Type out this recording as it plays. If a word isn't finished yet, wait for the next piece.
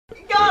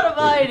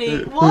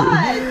fighting.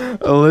 What?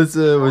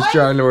 Alyssa was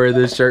trying to wear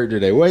this shirt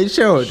today. Wait,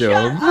 show it to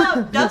him. Shut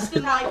up.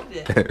 Dustin liked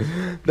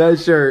it. That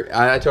shirt,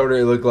 I told her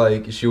it looked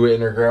like she went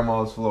in her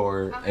grandma's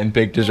floor and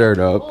picked a shirt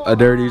up. A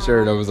dirty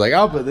shirt. I was like,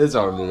 I'll put this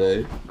on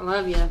today. I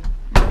love you.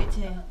 Me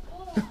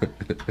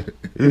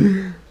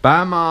too.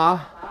 Bye, Ma.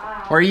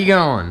 Where are you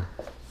going?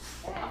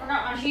 I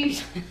forgot my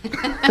shoes.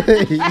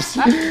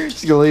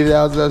 She's gonna leave the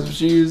house without some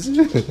shoes.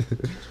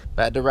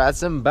 About to ride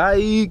some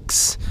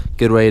bikes.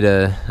 Good way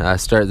to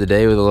start the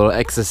day with a little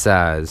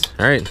exercise.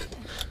 All right,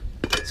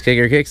 let's kick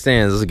our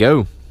kickstands. Let's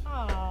go.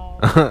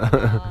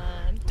 Oh,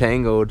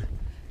 Tangled.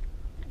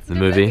 The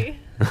movie.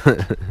 All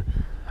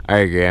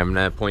right, Gray, I'm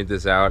gonna point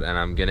this out and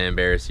I'm gonna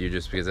embarrass you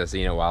just because I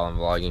seen it while I'm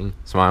vlogging.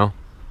 Smile.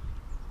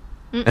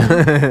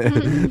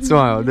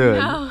 Smile, do it.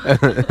 No.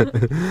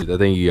 I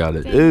think you got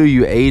it. Ooh,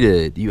 you ate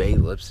it. You ate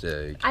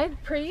lipstick. I'm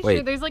pretty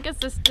sure there's like a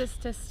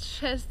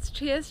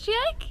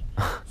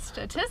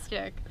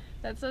statistic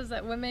that says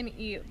that women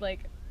eat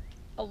like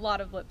a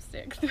lot of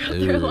lipstick throughout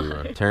their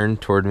life. Turn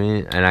toward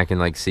me and I can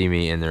like see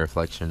me in the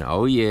reflection.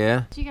 Oh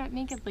yeah. You got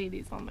naked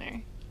ladies on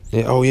there.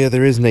 Yeah, oh yeah,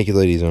 there is naked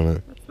ladies on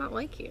it. That's not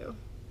like you.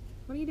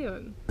 What are you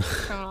doing?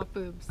 Showing off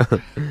boobs.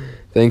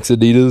 Thanks,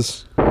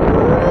 Adidas.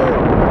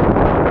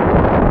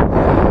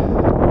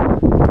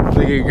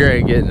 Look at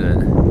Greg getting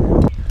it.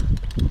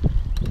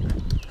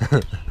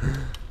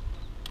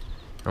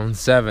 On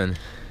 7.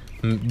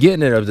 I'm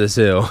getting it up this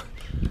hill.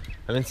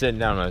 I've been sitting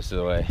down most of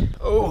the way.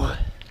 Oh.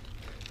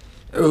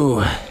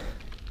 Oh.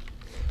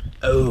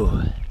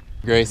 Oh.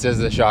 Gray says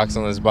the shocks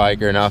on this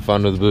bike are not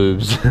fun with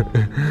boobs.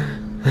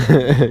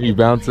 You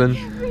bouncing?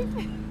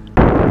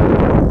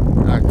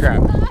 Oh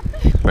crap.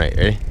 Right,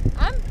 ready?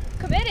 I'm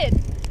committed.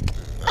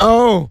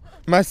 Oh!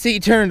 My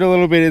seat turned a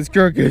little bit, it's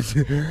crooked.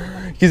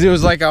 Because it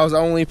was like I was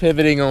only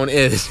pivoting on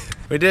it.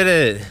 We did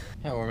it.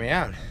 That wore me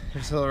out.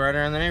 Just a little right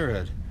around the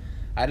neighborhood.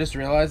 I just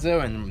realized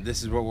though, and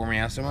this is what wore me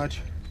out so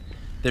much,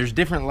 there's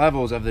different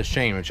levels of this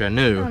chain, which I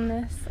knew. On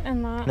this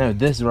and that. No,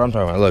 this is what I'm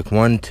talking about. Look,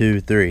 1, 2,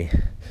 3.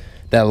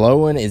 That low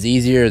one is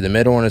easier, the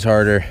middle one is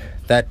harder.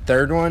 That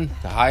third one,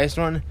 the highest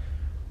one,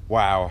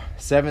 wow.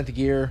 7th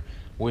gear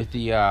with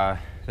the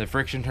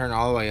friction turn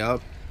all the way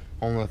up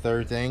on the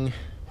third thing.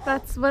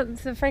 That's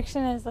what the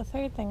friction is, the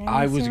third thing.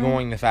 I was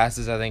going the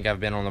fastest I think I've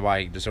been on the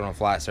bike, just on a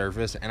flat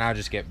surface, and I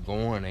just kept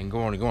going and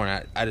going and going.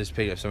 I just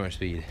picked up so much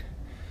speed.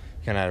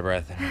 Kind of out of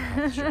breath.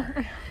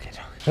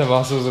 The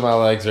muscles in my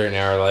legs right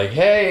now are like,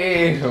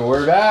 hey,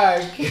 we're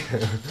back.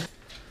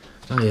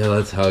 Oh yeah,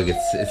 let's hug.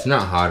 It's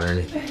not hot or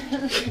anything.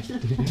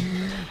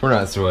 We're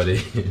not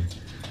sweaty.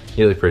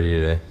 You look pretty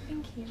today.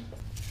 Thank you.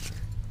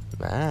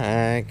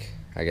 Back.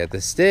 I got the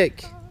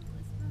stick.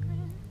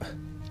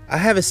 I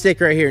have a stick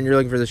right here and you're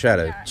looking for the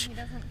shadow. Yeah, he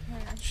doesn't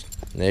care.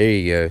 There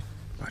you go.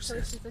 Watch So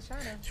this. this is the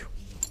shadow.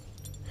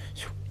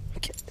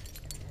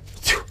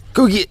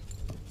 Go get.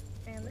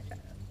 And the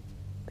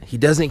shadow. He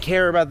doesn't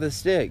care about the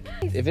stick.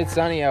 If it's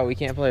sunny out, we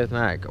can't play with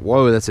Mac.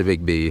 Whoa, that's a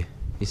big bee.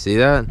 You see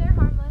that? They're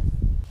harmless.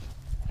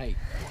 Hey,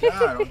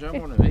 God, don't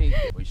jump onto me.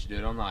 We should do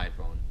it on the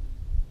iPhone.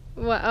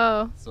 What?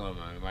 Oh. Slow-mo,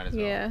 we might as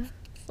well. Yeah.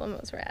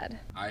 Slow-mo's rad.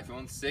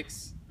 iPhone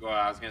 6, well,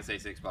 I was going to say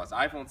 6 Plus.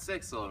 iPhone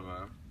 6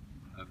 slow-mo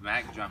of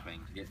Mac jumping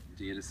to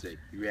get a stick.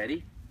 You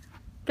ready?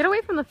 Get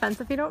away from the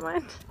fence if you don't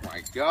mind. Oh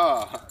my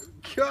God.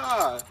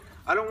 God.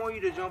 I don't want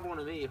you to jump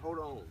onto me. Hold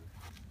on.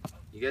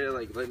 You gotta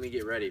like let me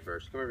get ready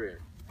first. Come over here.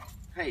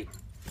 Hey,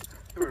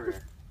 come over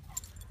here.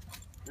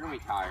 You're gonna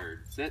be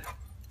tired. Sit.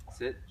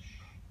 Sit.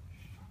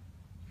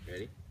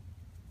 Ready?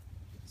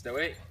 Stay.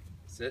 Wait.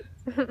 Sit.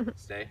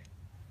 Stay.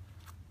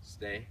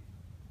 Stay.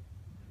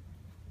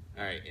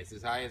 All right. It's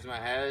as high as my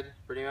head,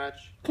 pretty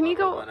much. Can you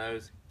go? My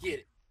nose. Get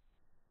it.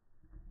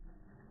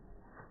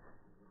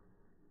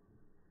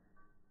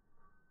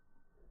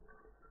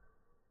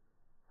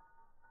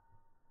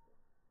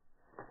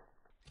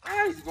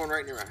 Ah, he's going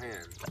right near my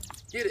hand.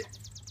 Get it.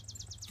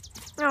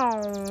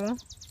 Oh.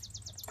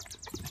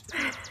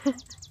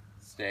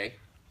 Stay.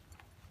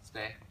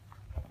 Stay.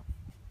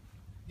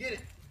 Get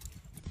it.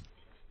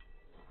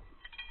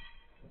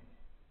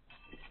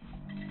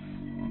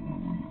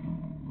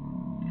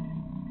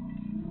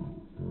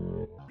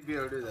 You'd be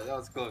able to do that. That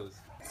was close.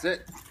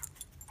 Sit.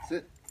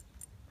 Sit.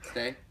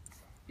 Stay.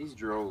 He's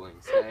drooling.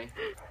 Stay.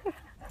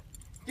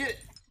 Get it.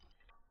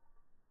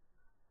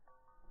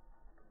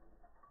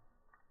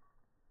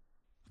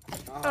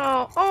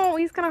 Oh,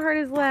 he's gonna hurt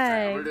his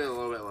leg. We're doing a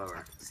little bit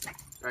lower.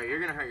 Alright, you're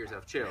gonna hurt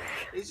yourself. Chill.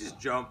 He's just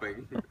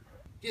jumping.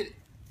 Get it.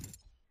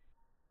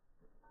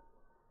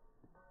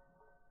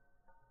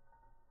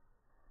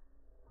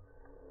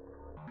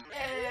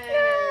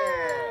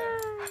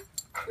 Yeah!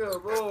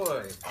 Good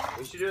boy.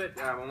 We should do it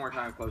one more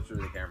time closer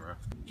to the camera.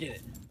 Get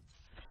it.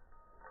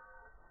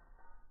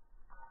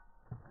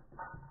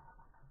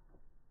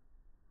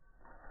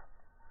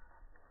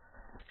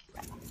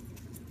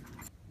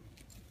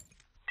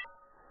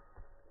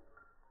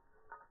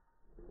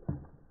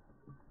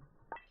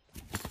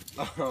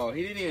 Oh,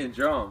 he didn't even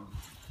jump.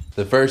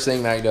 The first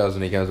thing Mac does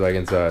when he comes back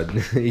inside,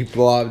 he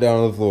plopped down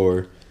on the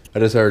floor. I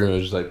just heard him, it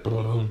was just like,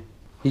 boom.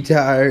 He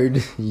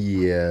tired?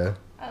 Yeah.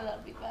 I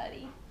love you, buddy.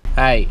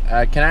 Hey,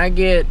 can I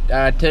get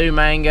 2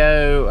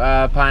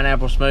 mango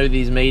pineapple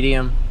smoothies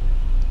medium?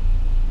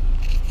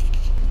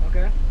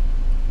 Okay.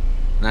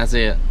 That's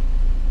it.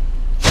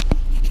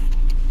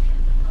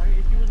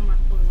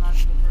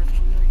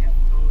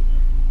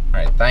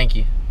 Alright, thank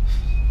you.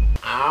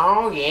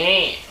 Oh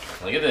yeah.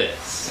 Look at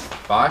this.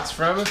 Box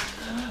from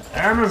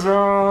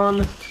Amazon.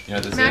 You know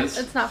what this Max,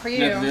 is? it's not for you.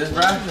 You know what this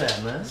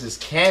is, bro? This is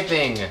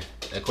camping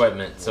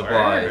equipment,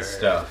 supplies,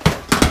 stuff.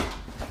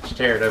 Just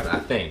tear it open, I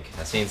think.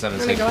 I seen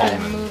something I'm say gonna go ahead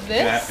and Coleman. move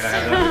this. Can I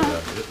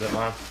have that? Is that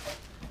mine?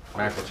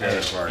 Mackerel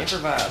cheddar part.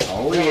 Improvise.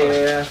 Oh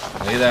yeah.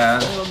 Look at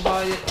that.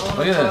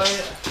 Look at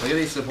this. Look at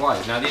these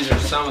supplies. Now these are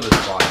some of the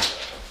supplies.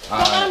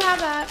 I don't have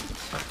that.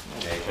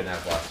 Yeah, you shouldn't have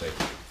plastic.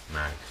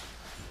 Mac.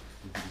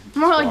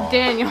 More like Oh.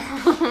 Daniel.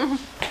 I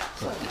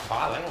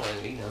don't want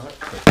to eat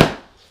it.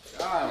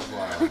 God,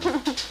 wow.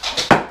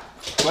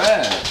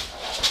 Where?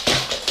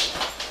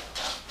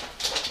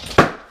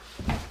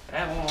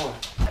 Have one more.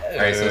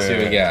 Alright, so let's see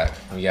what we got.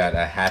 We got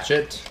a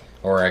hatchet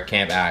or a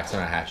camp axe,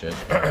 not a hatchet.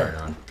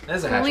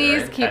 That's a hatchet.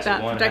 Please right? keep Hatchet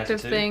that one, protective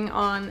hatchet two. thing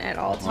on at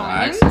all Well,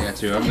 times. axe, I got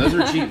 2 of them. Those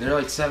are cheap. They're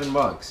like $7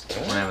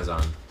 on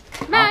Amazon.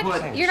 Max, I'll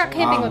put- you're not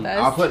camping with us.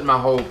 I'll put my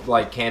whole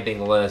like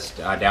camping list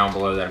down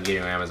below that I'm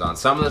getting on Amazon.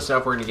 Some of the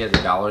stuff we're gonna get at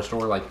the dollar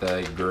store, like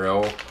the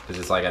grill, because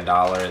it's like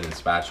 $1, and then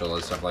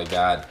spatula stuff like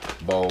that,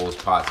 bowls,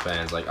 pots,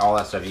 pans, like all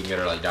that stuff you can get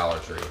at like Dollar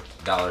Tree,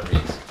 $1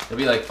 piece. It'll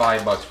be like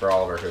 $5 for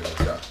all of our cooking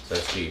stuff, so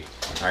it's cheap.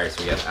 All right,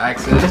 so we got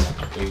axes,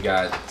 we've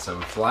got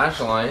some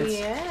flashlights.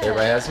 Yeah.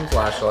 Everybody has some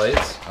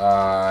flashlights.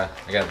 I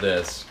got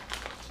this.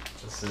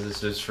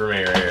 This is for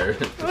me right here.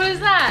 What is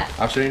that?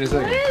 I'll show you in a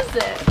What second. is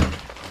it?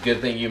 Good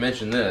thing you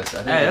mentioned this. I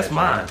think Hey, I that's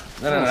mentioned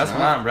mine. No, that's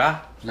mine, bruh.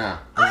 Nah,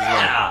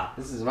 Yeah.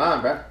 this is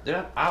mine, bro.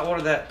 Dude, I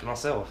ordered that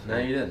myself. No,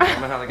 you didn't. I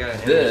don't know how they got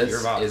it in This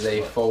your box. is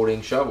a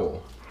folding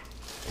shovel.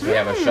 We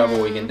have a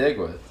shovel we can dig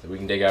with. We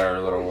can dig out our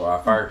little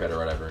fire pit or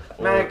whatever.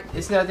 Mac,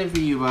 it's nothing for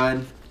you,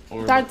 bud.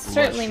 Or That's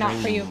certainly not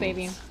for you,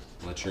 baby.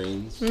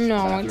 Latrines.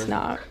 No, it's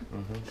not.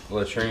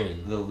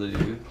 Latrine. the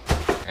loo.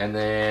 And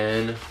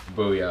then,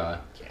 booyah.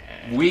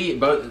 We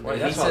both. Wait, he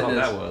that's what I said thought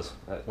this.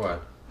 that was.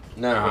 What?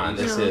 No,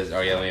 this No. is.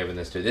 Oh yeah, let me open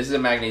this too. This is a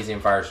magnesium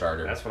fire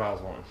starter. That's what I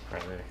was wanting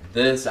right there.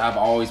 This I've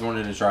always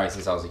wanted to try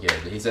since I was a kid.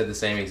 He said the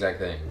same exact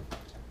thing.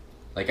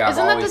 Like I've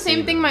Isn't that the always same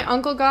seen thing them. my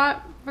uncle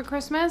got for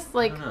Christmas?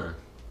 Like, Huh.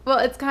 well,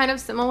 it's kind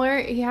of similar.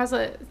 He has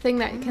a thing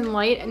that can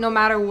light no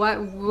matter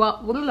what,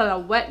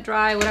 wet,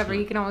 dry, whatever.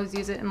 He can always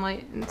use it and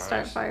light and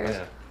start Nice. fires.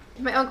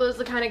 Yeah. My uncle is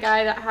the kind of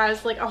guy that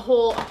has like a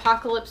whole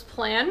apocalypse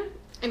plan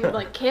and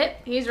like kit.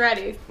 He's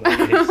ready.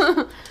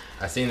 Nice.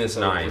 I seen this So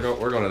knife.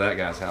 we're going to that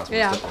guy's house when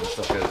Yeah.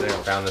 stuff goes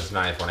down. Found this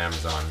knife on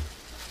Amazon.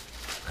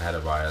 I had to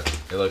buy it.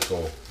 It looked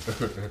cool.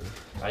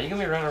 Are you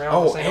gonna be running around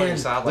Oh, with this thing on your and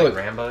side look. like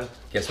Rambo?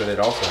 Guess what it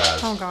also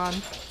has? Oh God.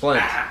 Flint.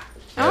 It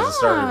has a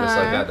starter just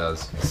like Ah. that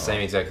does. It's the same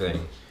exact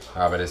thing.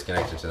 But it's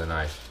connected to the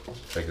knife.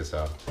 Check this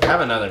out. I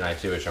have another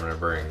knife too, which I'm gonna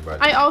bring,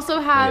 but I also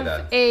have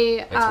that. a.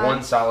 it's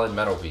one solid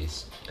metal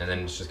piece, and then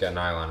it's just got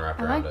nylon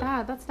wrapped I around like it.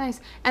 that. That's nice.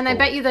 And I Cool.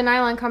 bet you the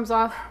nylon comes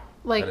off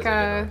like That is a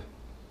good one.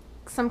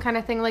 some kind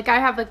of thing. Like I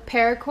have a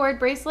paracord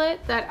bracelet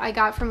that I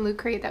got from Loot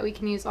Crate that we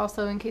can use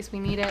also in case we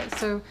need it.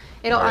 So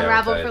it'll Oh, yeah,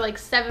 unravel okay. for like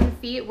 7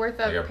 feet worth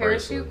Like a of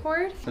parachute bracelet.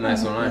 cord. It's a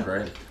nice little knife,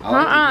 right?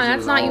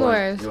 That's not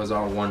yours. It was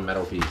all one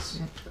metal piece.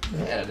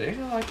 Yeah, dude,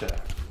 I like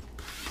that.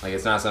 Like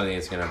it's not something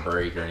that's gonna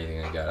break or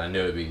anything like that. I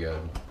knew it'd be good.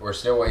 We're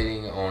still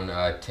waiting on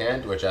a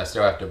tent, which I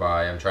still have to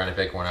buy. I'm trying to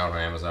pick one out on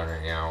Amazon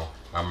right now.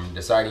 I'm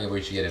deciding if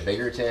we should get a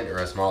bigger tent or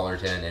a smaller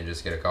tent and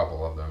just get a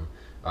couple of them.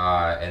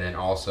 And then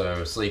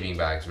also sleeping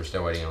bags. We're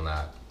still waiting on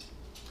that.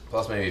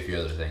 Plus maybe a few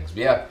other things. But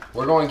yeah,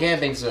 we're going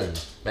camping soon.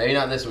 Maybe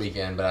not this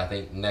weekend, but I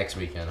think next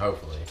weekend,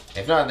 hopefully.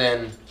 If not,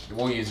 then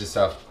we'll use this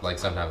stuff like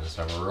sometime this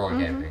summer. We're going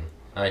camping.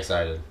 I'm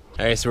excited.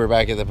 All right, so we're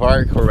back at the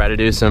park. We're about to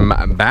do some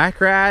back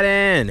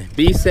riding.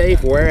 Be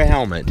safe, wear a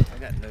helmet. I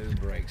got no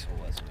brakes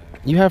or whatsoever.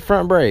 You have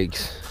front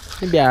brakes.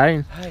 You'll be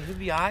alright. Hey, you'll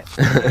be alright.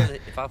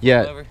 If I fall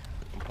Yeah. over,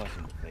 I'm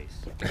punching the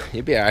face.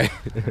 You'll be alright.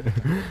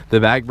 The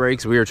back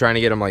brakes, we were trying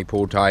to get them like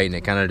pulled tight and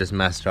it kind of just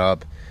messed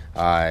up.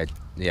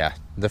 Yeah,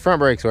 the front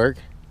brakes work.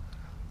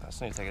 I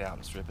just need to take it out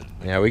and strip it.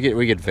 Yeah, we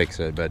could fix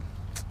it, but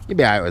you'll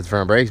be alright with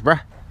front brakes,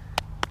 bruh.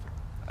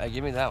 Hey,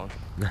 give me that one.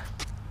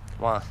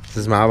 Why? This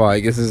is my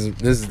bike. This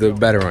is the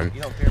better one.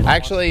 You don't care about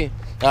Actually,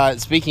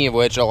 speaking of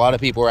which, a lot of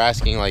people were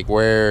asking like,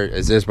 where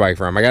is this bike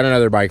from? I got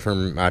another bike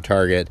from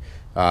Target.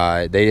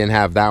 They didn't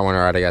have that one,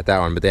 or I got that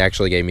one, but they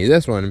actually gave me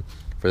this one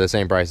for the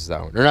same price as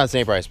that one. Or not the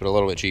same price, but a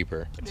little bit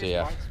cheaper. So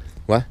yeah. Bikes.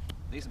 What?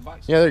 Decent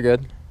bikes. Yeah, they're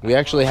good. We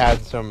actually had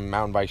some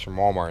mountain bikes from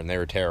Walmart, and they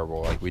were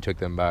terrible. Like, we took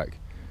them back.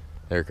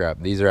 They're crap.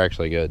 These are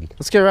actually good.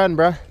 Let's get riding,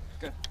 bruh.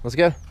 Good. Let's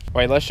go.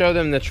 Wait, let's show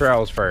them the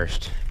trails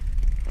first.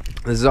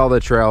 This is all the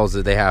trails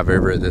that they have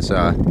over at this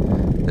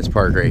this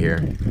park right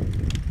here.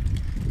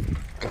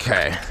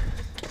 Okay,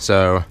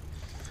 so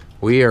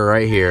we are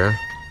right here.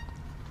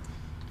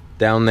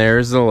 Down there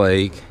is the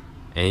lake,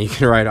 and you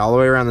can ride all the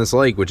way around this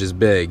lake, which is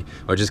big,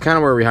 which is kind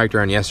of where we hiked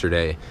around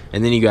yesterday.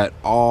 And then you got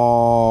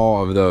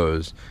all of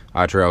those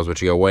trails,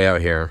 which you go way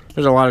out here.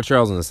 There's a lot of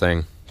trails in this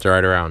thing to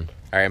ride around.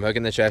 All right, I'm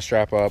hooking the chest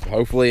strap up.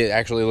 Hopefully it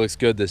actually looks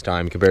good this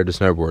time compared to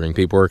snowboarding.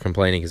 People were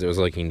complaining because it was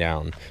looking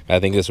down.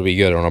 I think this will be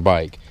good on a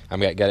bike. I'm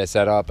gonna get it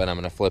set up and I'm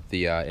gonna flip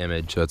the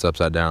image so it's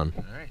upside down.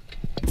 All right.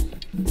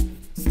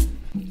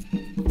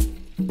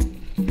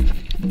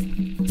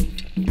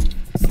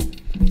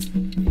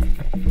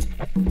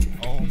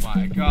 Oh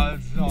my God,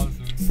 this is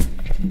awesome.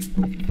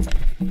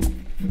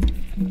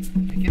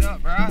 Pick it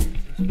up, bro.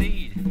 Some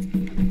speed.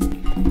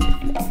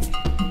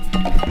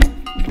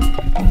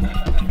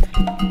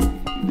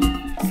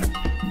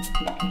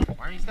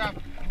 Why are you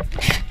stopping?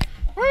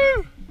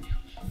 Woo!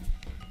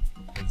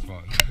 It's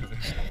fun.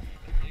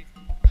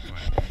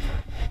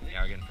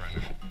 Yeah, I'll get in front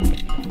of it.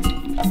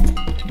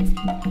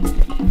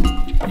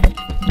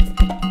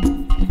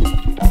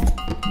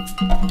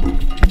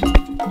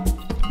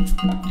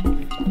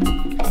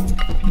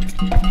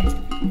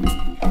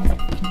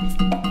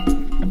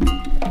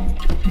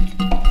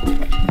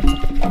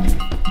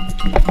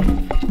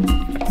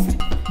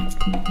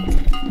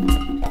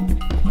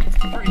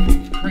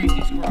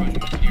 Crazy squirrel you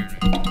can hear it.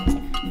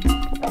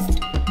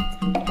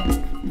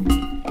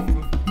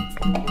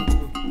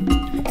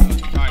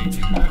 Tight.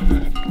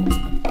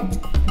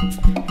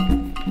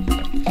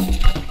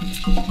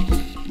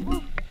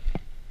 Oh,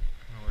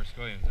 where's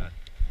Williams at?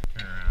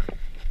 Turn around.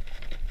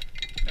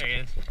 There he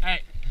is. Hey!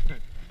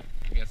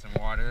 We got some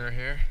water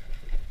here.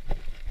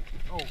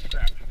 Oh,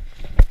 crap.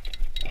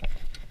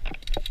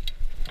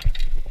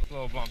 It's a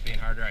little bumpy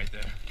and hard right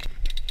there.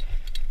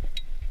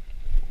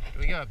 Do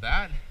we go up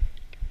that?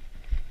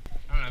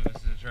 I don't know if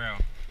this is a trail.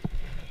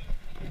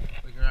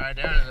 We can ride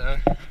down it though.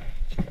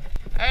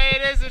 Hey,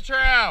 it is a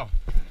trail!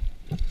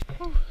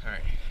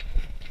 Alright.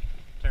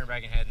 Turn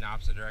back and head in the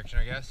opposite direction,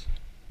 I guess.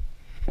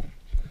 It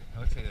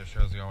looks like there's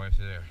trails go all the way up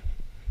to there.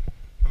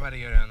 I'm about to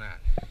go down that.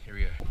 Here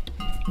we go.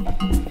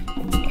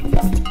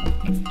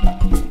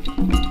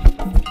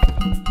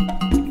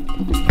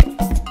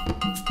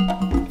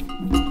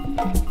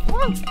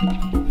 Woo! It's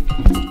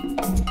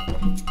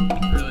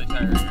really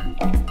tight right here.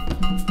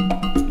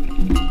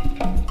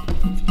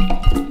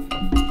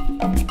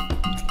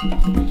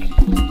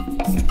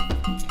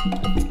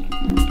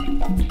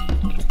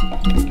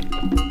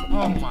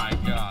 Oh my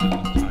God, that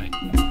was tight.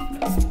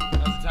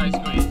 That was a tight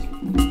squeeze.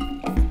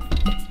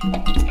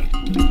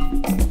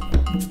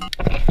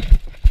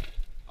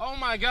 Oh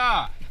my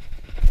God.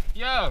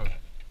 Yo.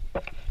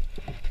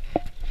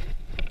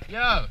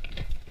 Yo.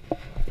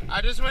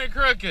 I just went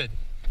crooked.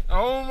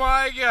 Oh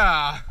my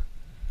God.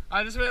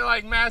 I just went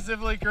like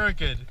massively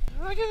crooked.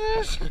 Look at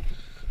this.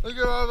 Look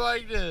at what my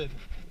bike did.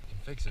 I can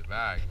fix it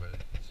back, but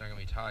it's not gonna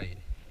be tight.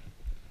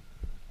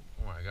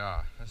 Oh my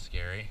God, that's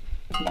scary.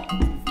 Oh,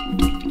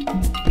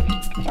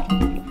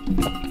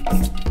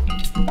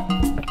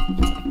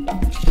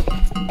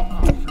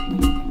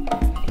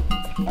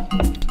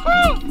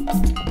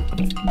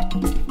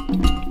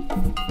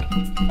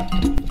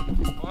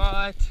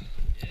 what?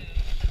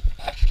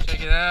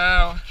 Check it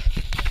out.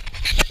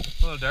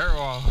 A little dirt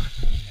wall.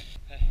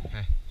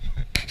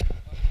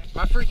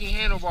 My freaking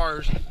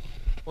handlebars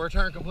were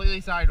turned completely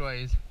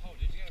sideways. Oh,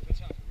 did you gotta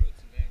watch out for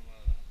roots and then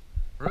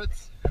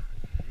Roots?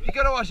 You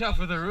gotta watch out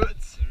for the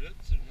roots. the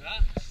roots and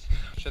rocks?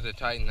 Should have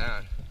tightened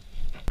that.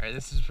 Alright,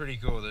 this is pretty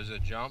cool. There's a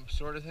jump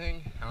sort of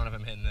thing. I don't know if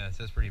I'm hitting this.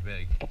 That's pretty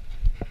big.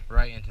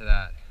 Right into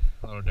that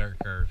little dirt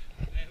curve.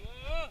 Hey, whoa,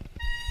 whoa.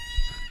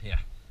 Yeah.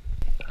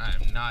 I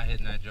am not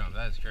hitting that jump.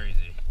 That's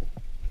crazy.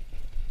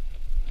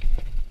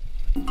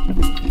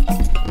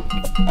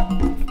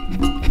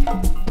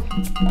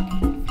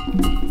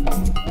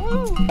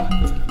 Woo!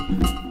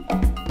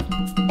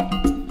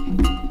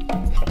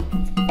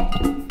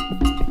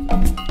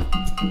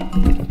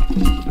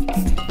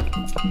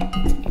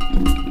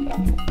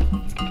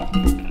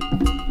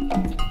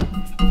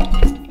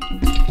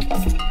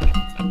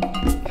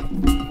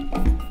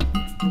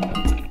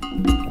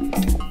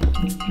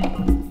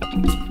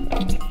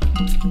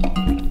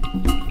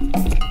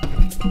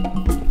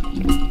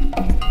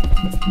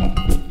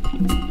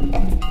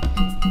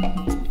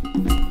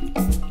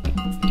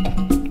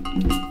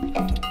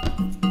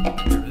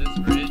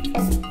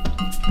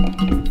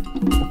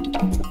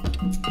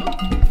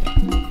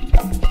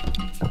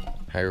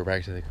 Alright, we're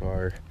back to the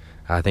car.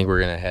 I think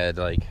we're gonna head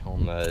like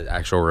on the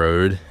actual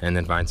road and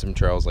then find some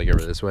trails like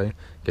over this way.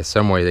 Guess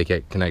some way they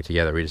can connect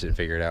together. We just didn't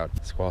figure it out.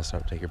 Squall,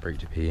 stop, take a break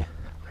to pee. I'm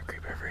gonna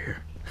creep over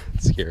here.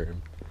 Scare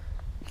him.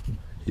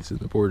 He's in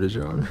the portage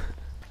on.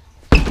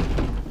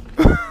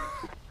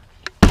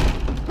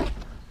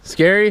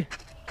 Scary?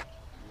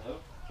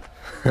 Nope.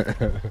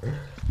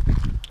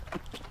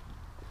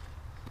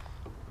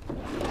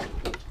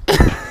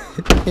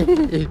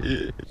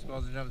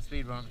 Squall's a jump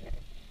speed bump.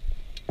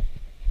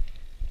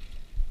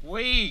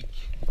 Weak!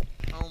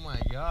 Oh my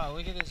God,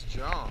 look at this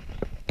jump.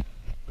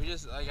 We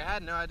just, like, I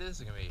had no idea this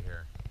was gonna be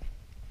here.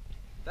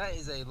 That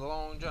is a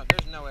long jump.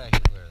 There's no way I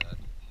can clear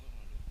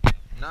that.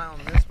 Not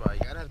on this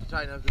bike. I'd have to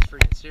tighten up this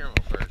freaking steering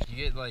wheel first. You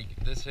get, like,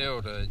 this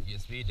hill to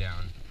get speed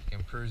down. You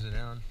can cruise it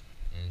down,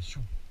 and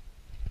shoot.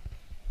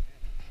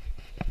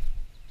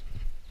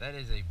 That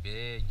is a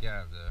big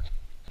gap, though.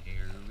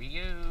 Here we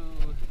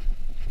go.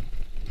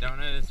 Don't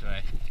know this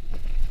way.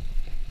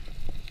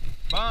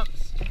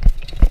 Bumps.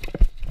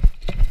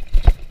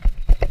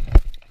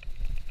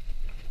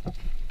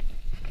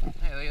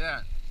 Hey, look at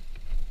that.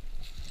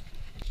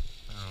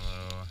 A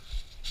little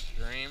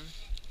stream.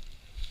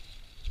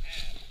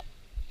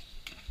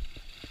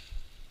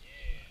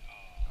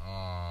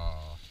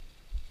 Oh.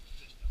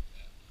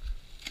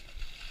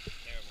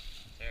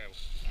 Terrible.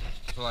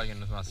 I feel like it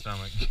with my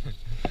stomach.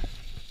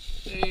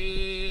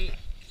 Hey.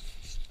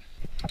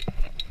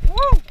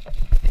 Woo!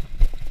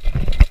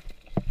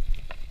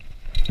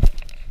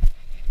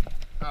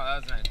 Oh,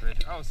 that was a nice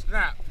bridge. Oh,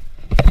 snap.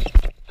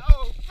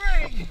 Oh,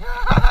 freak!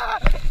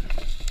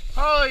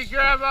 Holy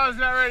crap, I was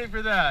not ready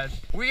for that.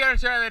 We gotta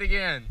try that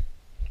again.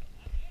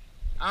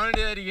 I wanna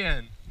do that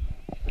again.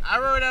 I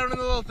rode out on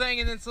the little thing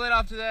and then slid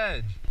off to the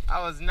edge.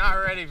 I was not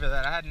ready for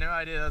that. I had no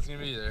idea that was gonna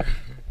be there.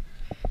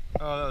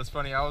 Oh, that was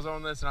funny. I was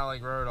on this and I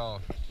like rode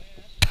off.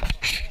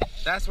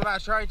 That's what I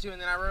tried to,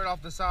 and then I rode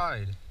off the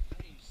side.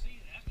 I didn't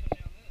see that.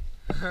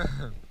 Come down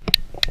this.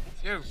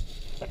 Let's go.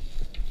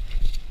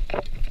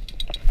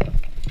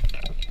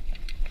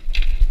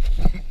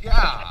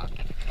 Yeah.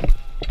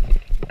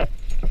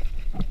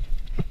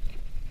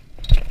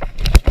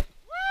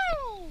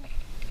 Woo!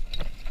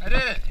 I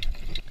did it.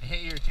 I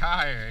hit your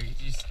tire.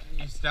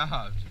 You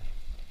stopped.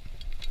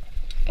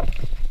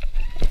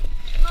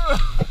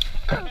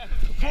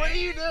 What are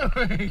you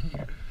doing?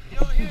 You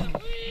don't hear the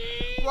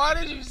whee? Why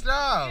did you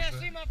stop? You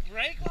see my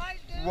brake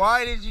lights, dude?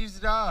 Why did you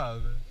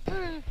stop? My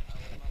legs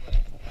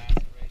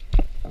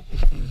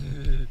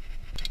lacerated.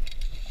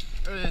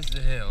 Oh, this is a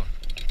hill.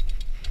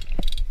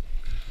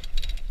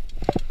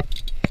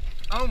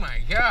 Oh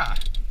my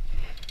god.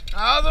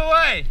 All the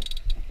way.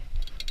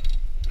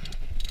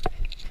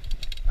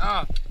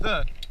 Oh,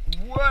 the.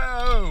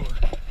 Whoa.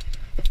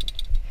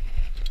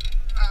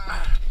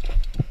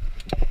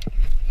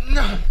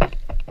 No.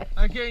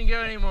 I couldn't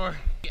go anymore.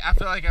 I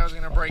feel like I was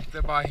gonna break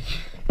the bike.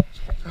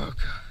 Oh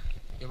god.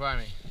 Goodbye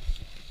me.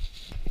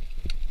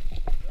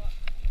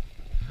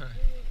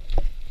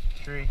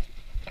 3.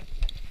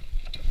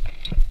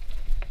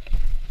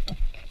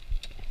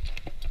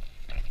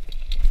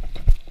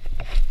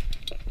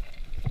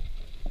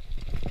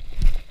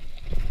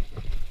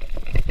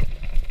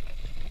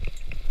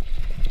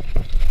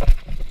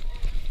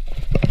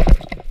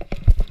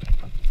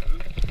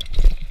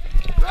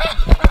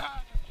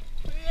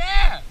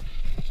 Yeah.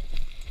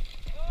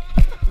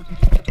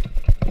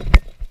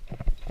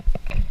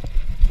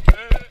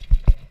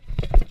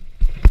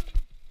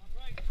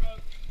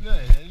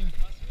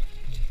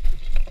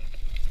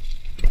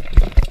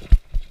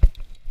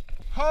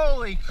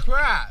 Holy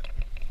crap!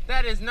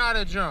 That is not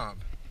a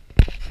jump.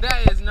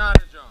 That is not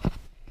a jump.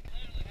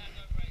 Literally had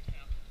no brakes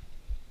now.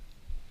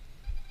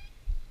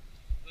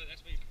 Look,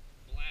 that's me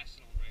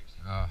blasting on brakes.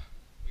 Oh,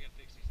 We gotta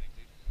fix these things,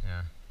 dude.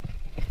 yeah.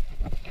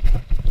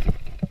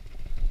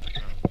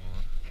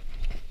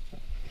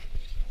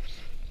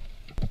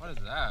 What is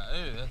that?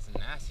 Ooh, that's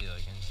nasty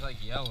looking. It's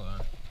like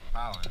yellow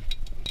pollen.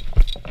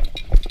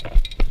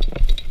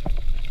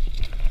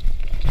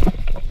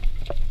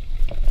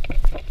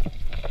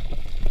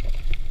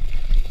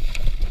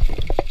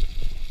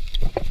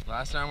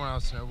 Last time when I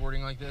was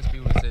snowboarding like this,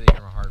 people would say they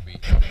hear my heartbeat.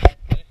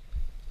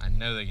 I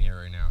know they can hear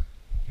it right now.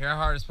 Hear how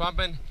hard it's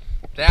pumping?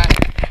 That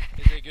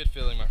is a good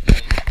feeling, my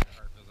friend. Your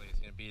heart feels like it's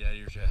gonna beat out of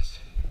your chest.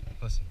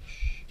 Listen,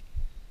 shh.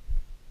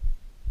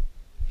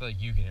 I feel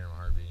like you can hear my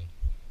heart beating.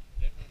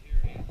 Definitely hear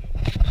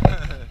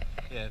it.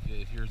 Yeah,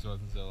 if yours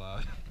wasn't so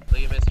loud.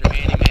 Look at Mr.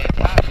 Handyman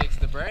Top fix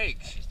the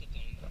brakes. Just the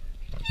thing.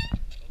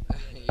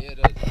 Yeah, it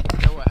does.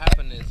 You know what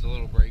happened is the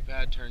little brake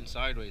pad turned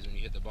sideways when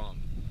you hit the bump.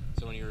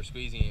 So when you were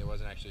squeezing it, it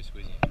wasn't actually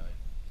squeezing it tight.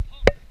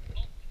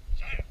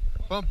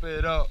 Bump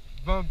it up,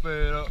 bump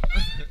it up.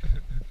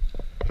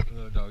 A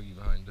little doggy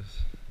behind us.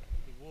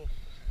 The wolf.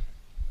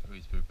 Oh,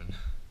 he's pooping.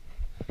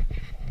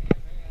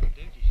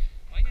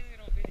 Why can't I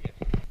get on video?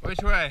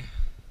 Which way?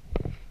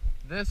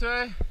 This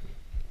way?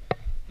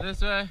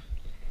 This way?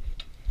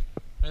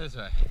 Or this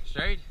way?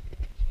 Straight?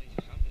 Please,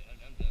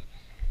 I'm done.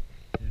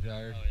 You're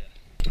tired? Oh,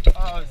 yeah.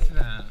 Oh,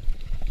 snap.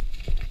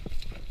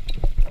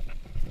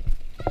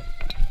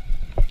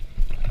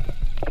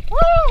 Woo!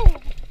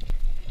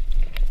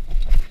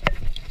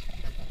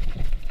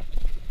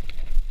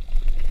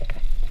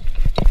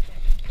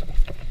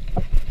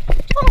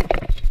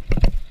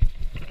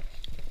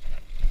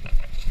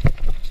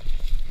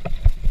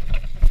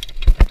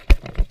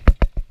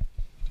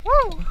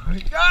 Woo!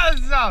 God,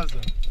 this is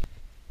awesome.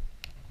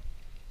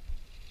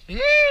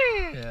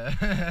 Yeah.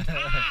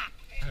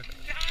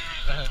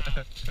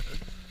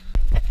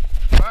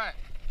 What?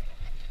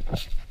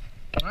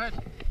 What?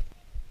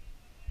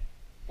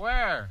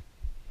 Where?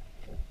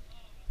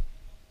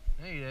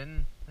 No, you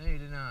didn't. No, you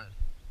did not.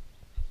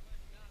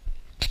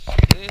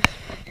 This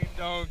freaking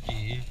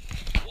donkey.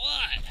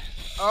 What?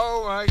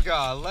 Oh my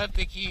god, left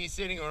the key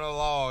sitting on a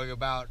log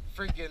about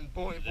freaking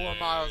 0.4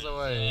 miles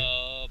away.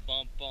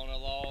 Bump on a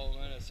log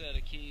and a set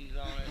of keys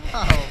on it.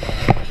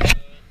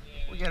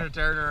 Oh, we gotta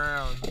turn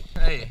around.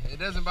 Hey, it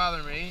doesn't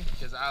bother me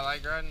because I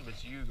like riding,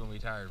 but you gonna be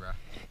tired, bro.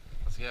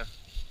 Let's go.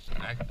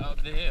 back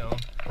up the hill.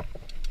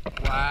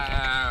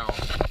 Wow.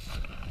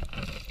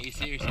 He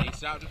seriously, he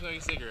stopped to smoke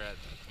a cigarette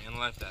and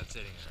left that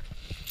sitting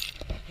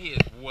there. He is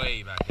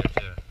way back there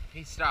too.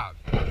 He stopped.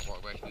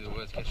 Walk back through the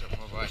woods, catch up with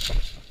my bike.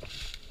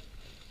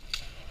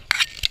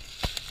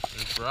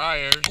 There's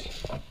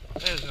briars.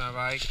 There's my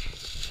bike.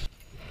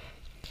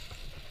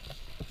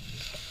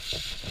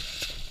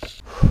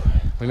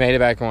 We made it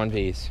back in one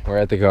piece. We're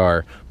at the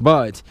car.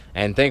 But,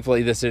 and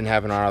thankfully this didn't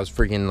happen when I was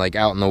freaking like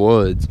out in the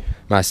woods.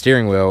 My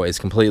steering wheel is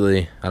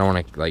completely, I don't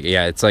want to, like,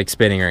 yeah, it's like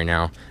spinning right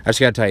now. I just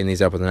got to tighten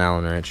these up with an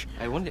Allen wrench.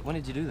 Hey, when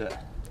did you do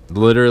that?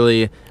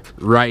 Literally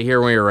right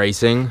here when we were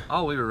racing.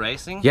 Oh, we were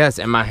racing? Yes,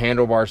 and my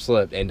handlebar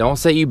slipped. And don't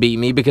say you beat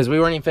me because we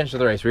weren't even finished with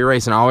the race. We were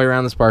racing all the way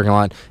around this parking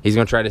lot. He's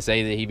going to try to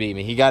say that he beat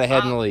me. He got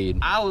ahead in the lead.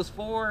 I was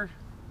 4.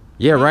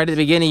 Yeah, right at the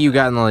beginning you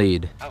got in the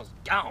lead. I was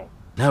gone.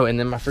 No, and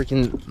then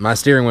my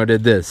steering wheel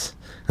did this.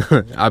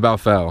 I about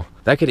fell.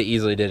 That could have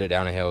easily did it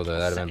down a hill though.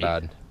 That'd have been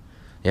bad.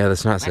 Yeah,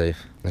 that's not safe.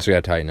 That's we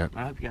gotta tighten it.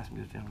 I hope you got some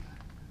good film.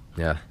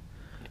 Yeah.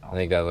 I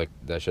think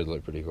that should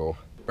look pretty cool.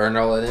 Burned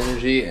all that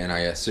energy and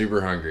I got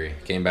super hungry.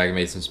 Came back and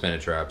made some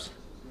spinach wraps.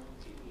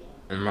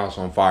 And I'm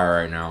also on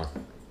fire right now.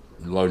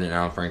 Loading it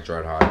now, Frank's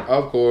red hot.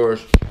 Of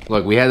course.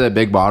 Look, we had that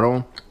big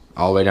bottle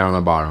all the way down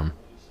the bottom.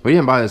 We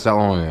didn't buy this that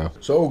long ago.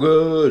 So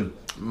good.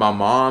 My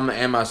mom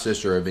and my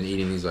sister have been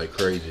eating these like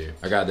crazy.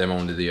 I got them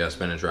onto the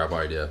spinach wrap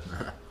idea.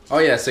 Oh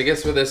yeah, so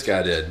guess what this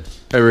guy did?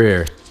 Over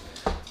here.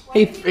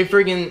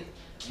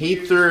 He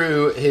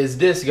threw his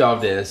disc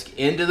golf disc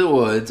into the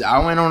woods.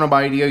 I went on a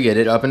bike to go get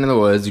it up into the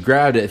woods,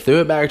 grabbed it, threw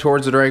it back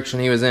towards the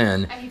direction he was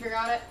in. And he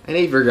forgot it. And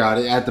he forgot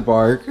it at the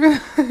park.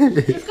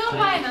 Let's go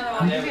buy another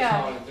one.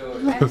 Yeah.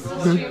 I'm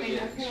still streaming.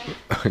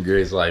 Okay.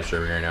 Grace live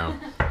streaming right now.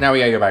 Now we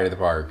gotta go back to the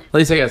park. At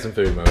least I got some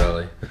food in my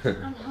belly.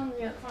 I'm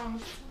hungry. That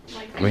sounds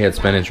like. We had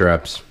spinach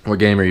wraps. What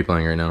game are you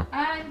playing right now?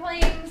 I'm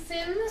playing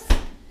Sims.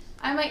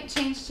 I might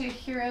change to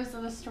Heroes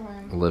of the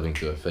Storm. Living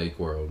through a fake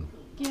world.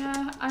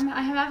 Yeah, I'm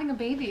having a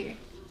baby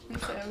in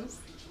Sims.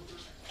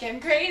 Getting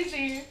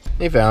crazy.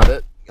 He found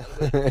it.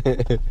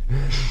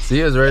 See,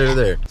 it was right over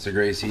there. So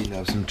Grace eating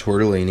up some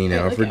tortellini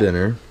now for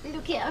dinner.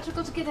 Okay, I have to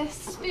go to get a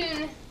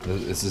spoon.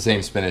 It's the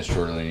same spinach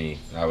tortellini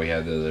that we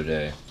had the other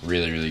day.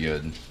 Really, really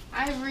good.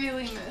 I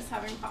really miss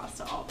having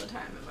pasta all the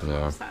time at my Yeah.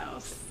 mom's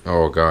house.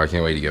 Oh god, I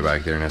can't wait to go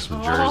back there and have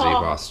some Jersey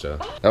pasta.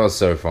 That was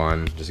so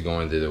fun, just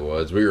going through the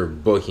woods. We were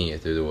booking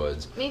it through the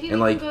woods. Maybe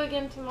and we like, can go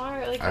again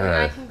tomorrow. Like,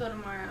 I can go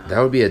tomorrow. That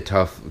would be a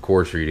tough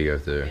course for you to go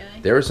through.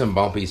 Really? There were some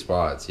bumpy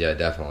spots, yeah,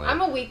 definitely.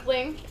 I'm a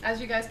weakling,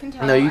 as you guys can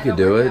tell. No, you could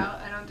do it.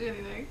 I don't do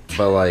anything.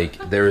 But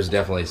like, there was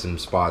definitely some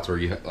spots where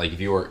you like, if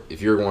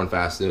you're going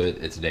fast through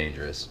it, it's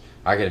dangerous.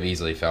 I could have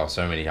easily fell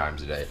so many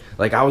times a day.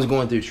 Like I was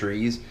going through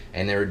trees,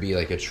 and there would be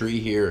like a tree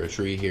here, a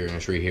tree here, and a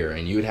tree here,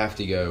 and you would have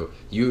to go.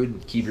 You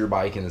would keep your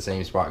bike in the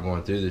same spot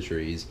going through the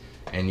trees,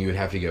 and you would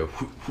have to go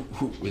whoop,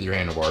 whoop, whoop with your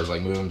handlebars,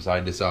 like move them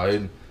side to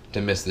side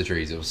to miss the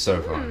trees. It was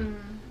so fun.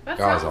 That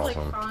God, sounds it's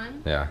awesome. like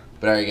fun. Yeah.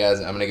 But alright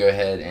guys, I'm gonna go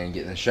ahead and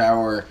get in the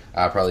shower.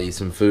 I'll probably eat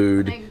some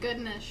food. Thank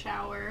goodness,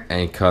 shower.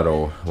 And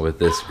cuddle with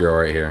this girl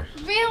right here.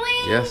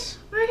 Really? Yes.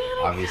 We're gonna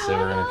Obviously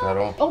we're gonna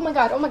cuddle. Oh my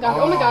god, oh my god,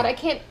 oh my god, I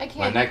can't.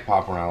 My neck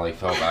popped when I like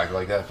fell back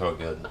like that. Felt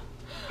good.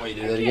 Wait,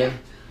 do that again?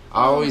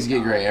 I always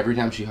get Gray. Every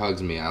time she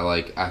hugs me,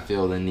 I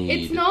feel the need.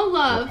 It's no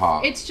love.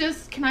 pop. It's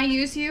just, can I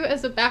use you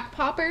as a back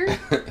popper?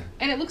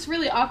 And it looks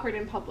really awkward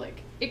in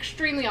public.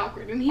 Extremely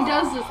awkward. And he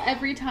does this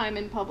every time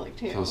in public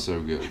too. Feels so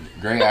good.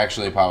 Gray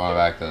actually popped my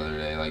back the other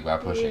day, like by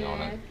pushing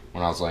on it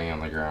when I was laying on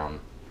the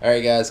ground.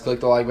 Alright guys,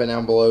 click the like button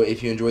down below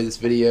if you enjoyed this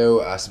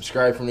video.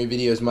 Subscribe for new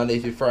videos Monday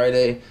through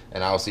Friday,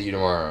 and I'll see you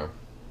tomorrow.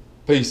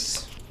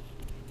 Peace.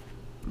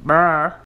 Bye.